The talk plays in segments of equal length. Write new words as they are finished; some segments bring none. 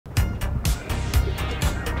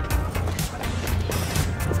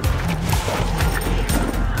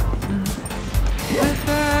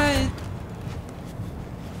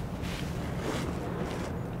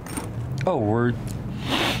Oh,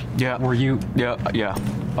 Yeah. Were you? Yeah.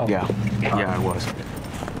 Oh. Yeah, I was.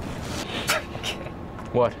 Okay.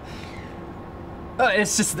 What?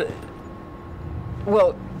 It's just that.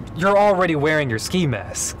 Well, you're already wearing your ski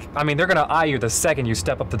mask. I mean, they're gonna eye you the second you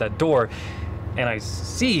step up to that door. And I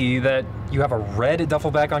see that you have a red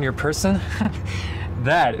duffel bag on your person.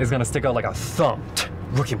 That is gonna stick out like a thumb.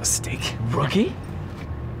 Rookie mistake. Rookie?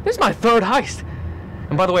 This is my third heist.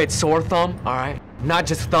 And by the way, it's sore thumb, all right? Not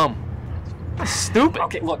just thumb. That's stupid.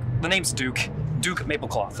 Okay, look, the name's Duke. Duke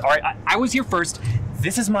Maplecloth. All right, I was here first.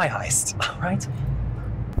 This is my heist, all right?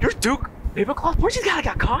 You're Duke Maplecloth? Where'd you got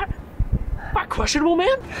caught? By a questionable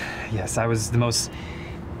man? Yes, I was the most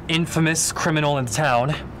infamous criminal in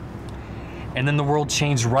town. And then the world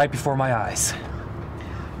changed right before my eyes.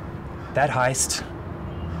 That heist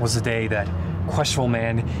was the day that questionable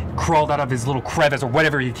man crawled out of his little crevice or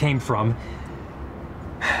whatever he came from.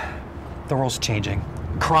 The world's changing.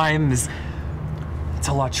 Crime is, it's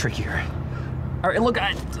a lot trickier. All right, look,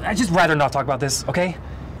 I'd just rather not talk about this, okay?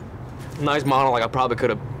 Nice monologue. I probably could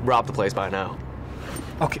have robbed the place by now.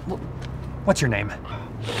 Okay, well, what's your name?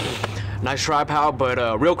 Nice try, pal,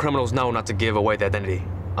 but real criminals know not to give away their identity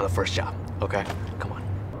on the first job, okay? Come on.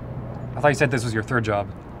 I thought you said this was your third job.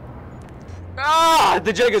 Ah,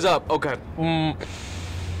 the jig is up. Okay.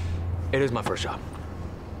 It is my first job.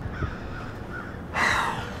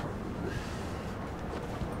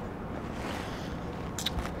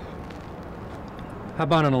 How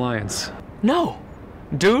about an alliance? No.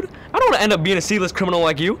 Dude, I don't want to end up being a C-list criminal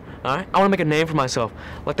like you, all right? I want to make a name for myself,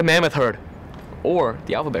 like the Mammoth Herd, or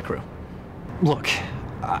the Alphabet Crew. Look,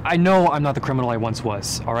 I know I'm not the criminal I once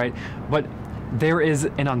was, all right? But there is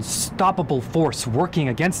an unstoppable force working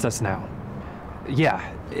against us now. Yeah,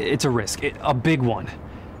 it's a risk, a big one.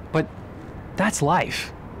 But that's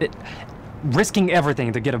life. Risking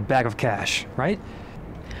everything to get a bag of cash, right?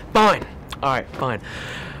 Fine. All right, fine.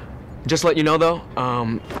 Just to let you know though,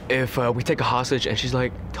 if we take a hostage and she's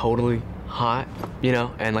like totally hot, you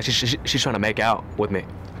know, and like she's trying to make out with me,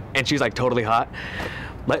 and she's like totally hot,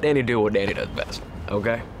 let Danny do what Danny does best,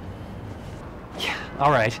 okay? Yeah, all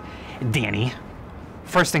right, Danny.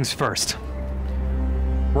 First things first.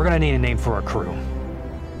 We're gonna need a name for our crew.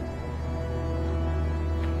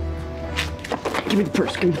 Give me the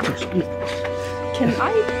purse, give me the purse. Can I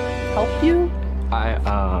help you?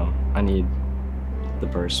 I need the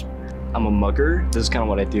purse. I'm a mugger. This is kind of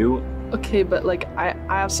what I do. Okay, but like I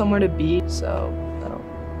have somewhere to be, so I don't.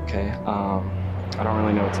 Okay. I don't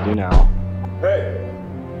really know what to do now. Hey!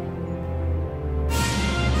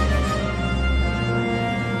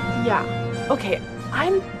 Yeah. Okay.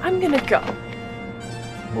 I'm gonna go.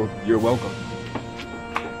 Well, you're welcome.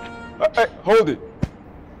 Hey, hold it!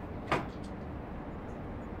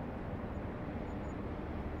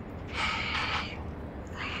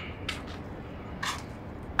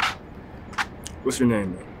 What's your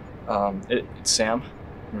name, man? It's Sam.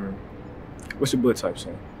 What's your blood type,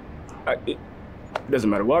 Sam? It doesn't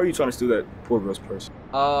matter. Why are you trying to steal that poor girl's purse?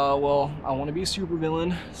 Well, I want to be a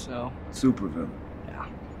supervillain, so. Supervillain. Yeah.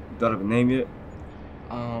 You thought of a name yet?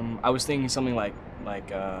 I was thinking something like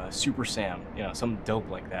Super Sam, you know, something dope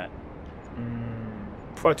like that.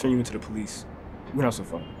 Before I turn you into the police, we can have some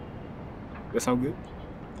fun. That sound good?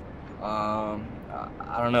 I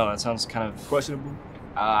don't know. That sounds kind of Questionable?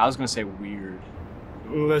 I was gonna say weird.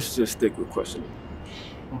 Let's just stick with questionable.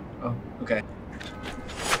 Oh, okay.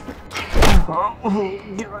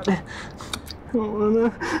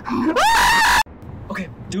 Okay,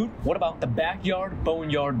 dude. What about the Backyard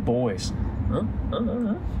Boneyard Boys?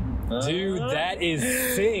 Dude, that is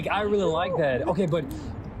sick. I really like that. Okay, but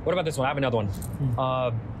what about this one? I have another one.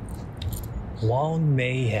 Long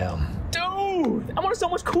Mayhem. Dude, that one is so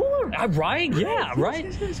much cooler. Right? Yeah,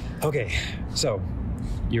 right? Okay, so,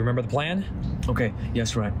 you remember the plan? Okay,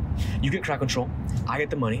 yes, right. You get crowd control, I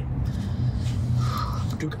get the money.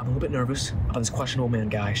 Dude, I'm a little bit nervous about this questionable man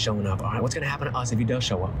guy showing up. All right, what's gonna happen to us if he does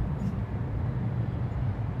show up?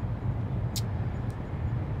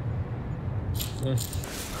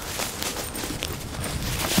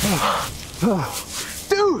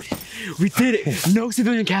 Dude, we did it. No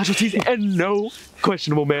civilian casualties and no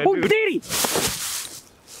questionable man. Oh, dude. Danny!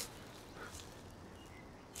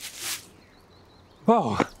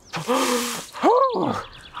 Oh.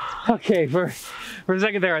 Okay, for a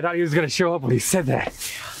second there, I thought he was gonna show up when he said that.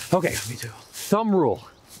 Okay, Me too. thumb rule.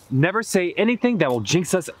 Never say anything that will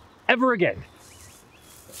jinx us ever again.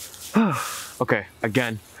 Okay,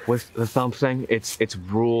 again, with the thumb thing, it's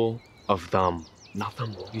rule of thumb. Not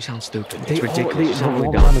thumb rule. You sound stupid. It's ridiculous. You sound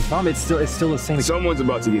really dumb. On the thumb, it's still the same. Someone's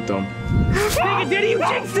about to get thumbed. Dang it, Danny, you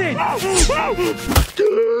jinxed it!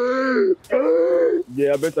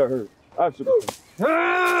 Yeah, I bet that hurt. I have super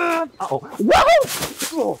Uh-oh.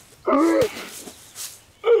 Whoa!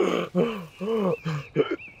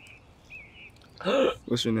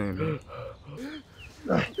 What's your name, man?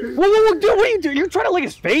 Whoa, dude, what are you doing? You're trying to lick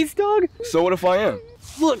his face, dog? So what if I am?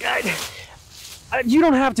 Look, you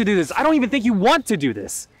don't have to do this. I don't even think you want to do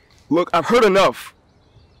this. Look, I've heard enough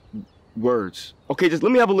words. Okay, just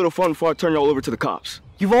let me have a little fun before I turn y'all over to the cops.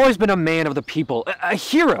 You've always been a man of the people, a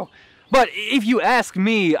hero. But if you ask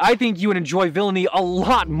me, I think you would enjoy villainy a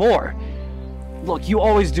lot more. Look, you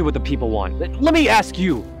always do what the people want. Let me ask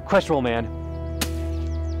you, questionable man.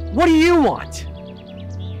 What do you want?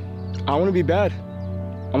 I want to be bad.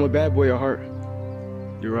 I'm a bad boy at heart.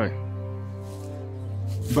 You're right.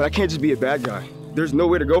 But I can't just be a bad guy. There's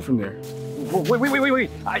nowhere to go from there. Wait.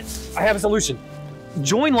 I have a solution.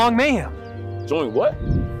 Join Long Mayhem. Join what?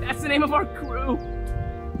 That's the name of our crew.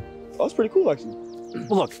 Oh, that's pretty cool, actually.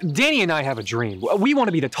 Well, look, Danny and I have a dream. We want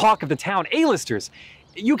to be the talk of the town, A-listers.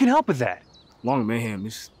 You can help with that. Long Mayhem.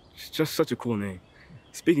 It's just such a cool name.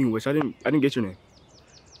 Speaking of which, I didn't get your name.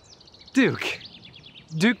 Duke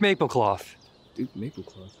Maplecloth. Duke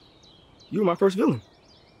Maplecloth. You were my first villain.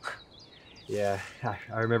 Yeah,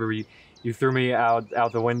 I remember you threw me out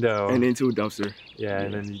the window. And into a dumpster. Yeah,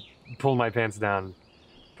 and then you pulled my pants down,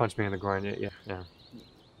 punched me in the groin. Yeah.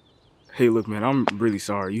 Hey, look, man, I'm really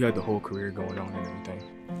sorry. You had the whole career going on and everything.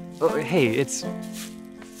 Oh, hey, it's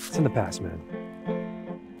in the past, man.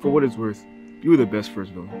 For what it's worth, you were the best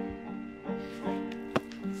first villain.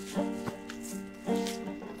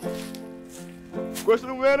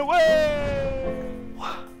 Question ran away!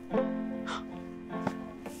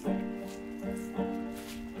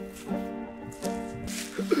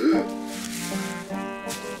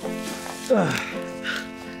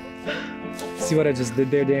 See what I just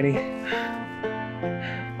did there, Danny?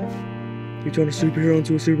 You turned a superhero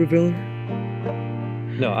into a supervillain?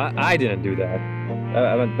 No, I didn't do that.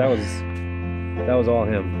 That was all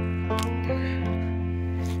him.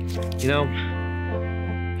 You know,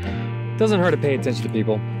 it doesn't hurt to pay attention to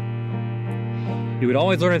people. You would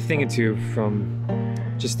always learn a thing or two from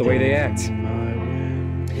just the way they act.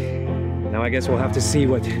 Now I guess we'll have to see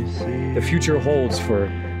what the future holds for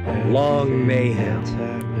Long Mayhem.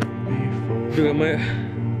 Dude, I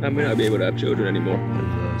may not be able to have children anymore.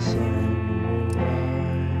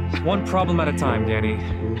 One problem at a time, Danny.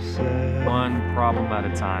 One problem at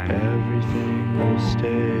a time. Everything will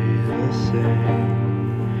stay the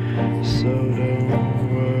same, so don't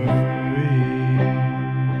worry.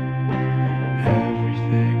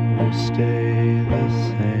 Everything will stay the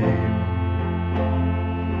same,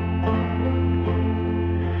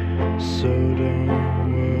 so don't worry.